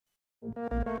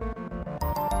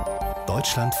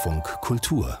Deutschlandfunk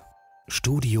Kultur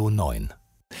Studio 9.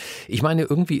 Ich meine,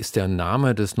 irgendwie ist der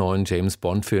Name des neuen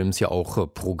James-Bond-Films ja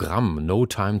auch Programm. No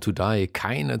Time to Die,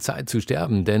 keine Zeit zu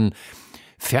sterben, denn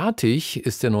fertig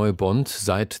ist der neue Bond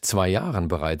seit 2 Jahren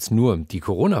bereits. Nur die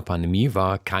Corona-Pandemie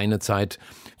war keine Zeit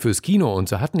fürs Kino und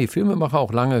so hatten die Filmemacher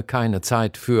auch lange keine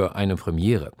Zeit für eine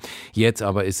Premiere. Jetzt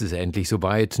aber ist es endlich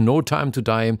soweit. No Time to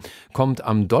Die kommt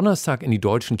am Donnerstag in die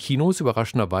deutschen Kinos.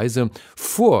 Überraschenderweise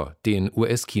vor den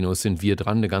US-Kinos sind wir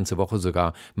dran, eine ganze Woche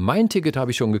sogar. Mein Ticket habe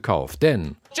ich schon gekauft,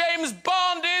 denn James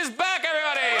Bond is back,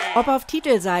 everybody! Ob auf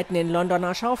Titelseiten in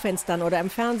Londoner Schaufenstern oder im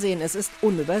Fernsehen, es ist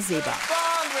unübersehbar.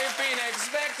 Bond, we've been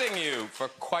expecting you for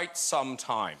quite some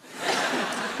time.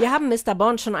 Wir haben Mr.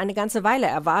 Bond schon eine ganze Weile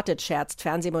erwartet, scherzt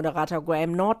Fernsehmoderator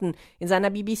Graham Norton in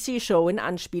seiner BBC-Show in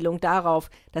Anspielung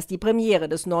darauf, dass die Premiere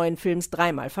des neuen Films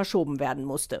 3-mal verschoben werden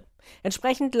musste.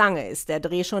 Entsprechend lange ist der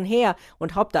Dreh schon her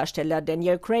und Hauptdarsteller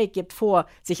Daniel Craig gibt vor,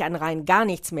 sich an rein gar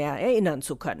nichts mehr erinnern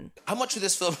zu können. How much of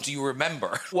this film do you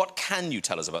remember? What can you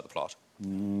tell us about the plot?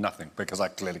 Nothing, because I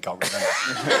clearly can't remember.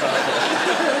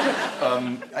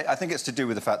 I think it's to do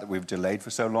with the fact that we've delayed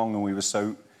for so long and we were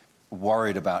so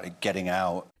worried about it getting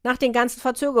out. Nach den ganzen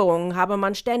Verzögerungen habe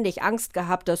man ständig Angst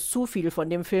gehabt, dass zu viel von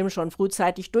dem Film schon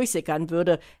frühzeitig durchsickern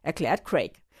würde, erklärt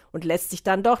Craig. Und lässt sich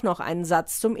dann doch noch einen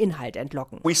Satz zum Inhalt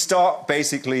entlocken. We start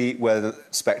basically where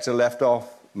Spectre left off.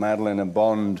 Madeleine and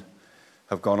Bond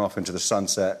have gone off into the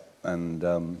sunset and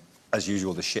as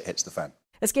usual the shit hits the fan.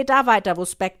 Es geht da weiter, wo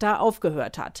Spectre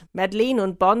aufgehört hat. Madeleine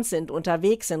und Bond sind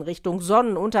unterwegs in Richtung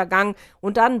Sonnenuntergang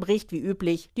und dann bricht wie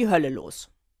üblich die Hölle los.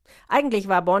 Eigentlich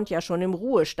war Bond ja schon im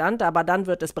Ruhestand, aber dann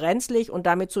wird es brenzlig und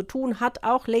damit zu tun hat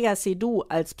auch Léa Seydoux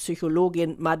als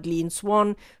Psychologin Madeleine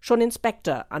Swann schon in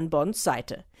Spectre an Bonds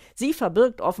Seite. Sie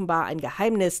verbirgt offenbar ein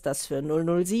Geheimnis, das für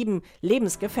 007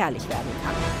 lebensgefährlich werden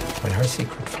kann. When her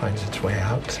secret finds its way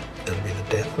out, it'll be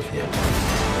the death of you.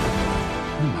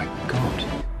 Oh my God.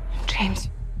 James,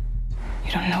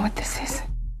 you don't know what this is.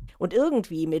 Und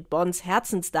irgendwie mit Bonds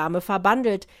Herzensdame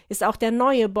verbandelt ist auch der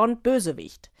neue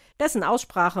Bond-Bösewicht, dessen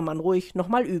Aussprache man ruhig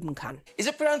nochmal üben kann. Is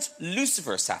it pronounced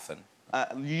Lucifer Safin?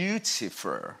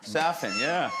 Lucifer. Safin,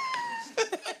 yeah.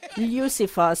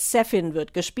 Lucifer Safin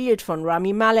wird gespielt von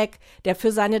Rami Malek, der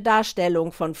für seine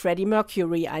Darstellung von Freddie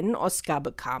Mercury einen Oscar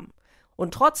bekam.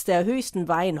 Und trotz der höchsten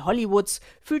Weihen Hollywoods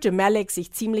fühlte Malek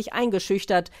sich ziemlich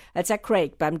eingeschüchtert, als er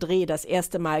Craig beim Dreh das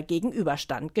erste Mal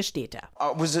gegenüberstand, gesteht er.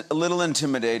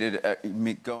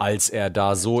 Als er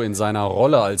da so in seiner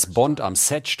Rolle als Bond am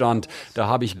Set stand, da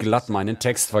habe ich glatt meinen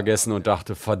Text vergessen und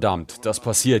dachte, verdammt, das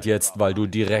passiert jetzt, weil du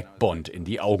direkt Bond in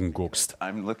die Augen guckst.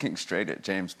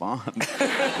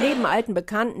 Neben alten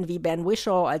Bekannten wie Ben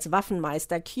Whishaw als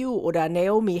Waffenmeister Q oder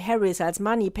Naomi Harris als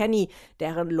Moneypenny,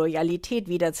 deren Loyalität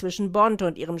wieder zwischen Bond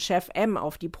und ihrem Chef M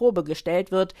auf die Probe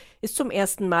gestellt wird, ist zum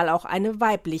ersten Mal auch eine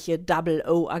weibliche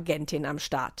Double-O-Agentin am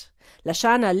Start.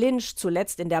 Lashana Lynch,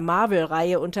 zuletzt in der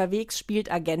Marvel-Reihe unterwegs, spielt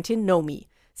Agentin Nomi.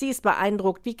 Sie ist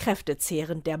beeindruckt, wie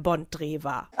kräftezehrend der Bond-Dreh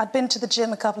war.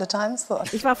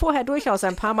 Ich war vorher durchaus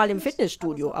ein paar Mal im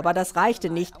Fitnessstudio, aber das reichte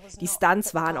nicht. Die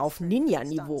Stunts waren auf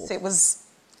Ninja-Niveau.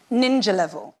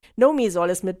 Nomi soll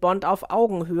es mit Bond auf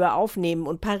Augenhöhe aufnehmen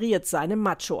und pariert seine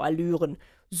Macho-Allüren.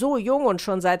 So jung und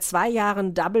schon seit 2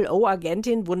 Jahren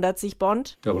Double-O-Agentin, wundert sich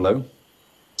Bond. 00?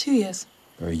 2 years.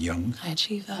 Very young. I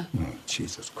achieved that. Oh,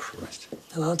 Jesus Christ.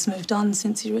 The world's moved on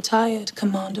since you retired,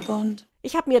 Commander Bond.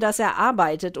 Ich habe mir das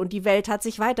erarbeitet und die Welt hat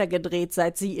sich weitergedreht,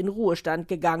 seit Sie in Ruhestand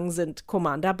gegangen sind,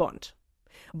 Commander Bond.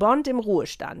 Bond im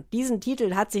Ruhestand. Diesen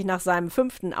Titel hat sich nach seinem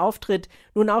 5. Auftritt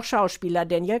nun auch Schauspieler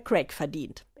Daniel Craig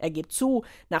verdient. Er gibt zu,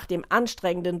 nach dem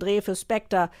anstrengenden Dreh für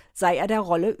Spectre sei er der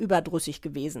Rolle überdrüssig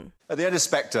gewesen.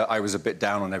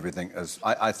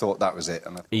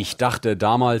 Ich dachte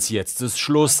damals, jetzt ist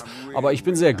Schluss, aber ich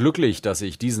bin sehr glücklich, dass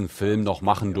ich diesen Film noch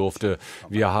machen durfte.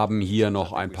 Wir haben hier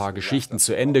noch ein paar Geschichten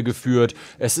zu Ende geführt.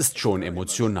 Es ist schon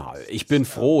emotional. Ich bin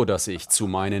froh, dass ich zu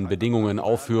meinen Bedingungen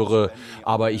aufhöre,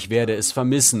 aber ich werde es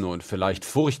vermissen und vielleicht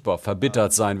furchtbar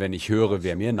verbittert sein, wenn ich höre,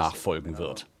 wer mir nachfolgen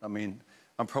wird.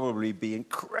 I'm probably be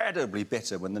incredibly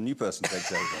bitter when the new person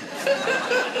takes over.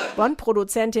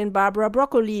 Bond-Produzentin Barbara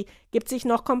Broccoli gibt sich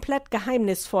noch komplett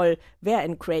geheimnisvoll, wer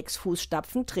in Craigs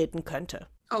Fußstapfen treten könnte.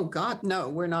 Oh God, no,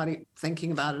 we're not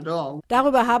thinking about it all.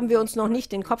 Darüber haben wir uns noch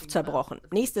nicht den Kopf zerbrochen.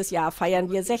 Nächstes Jahr feiern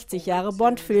wir 60 Jahre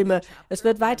Bond-Filme. Es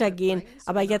wird weitergehen,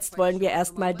 aber jetzt wollen wir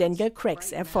erstmal Daniel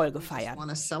Craigs Erfolge feiern.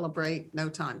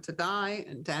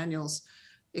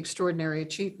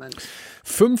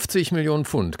 50 Millionen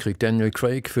Pfund kriegt Daniel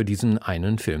Craig für diesen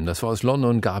einen Film. Das war aus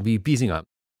London Gabi Biesinger.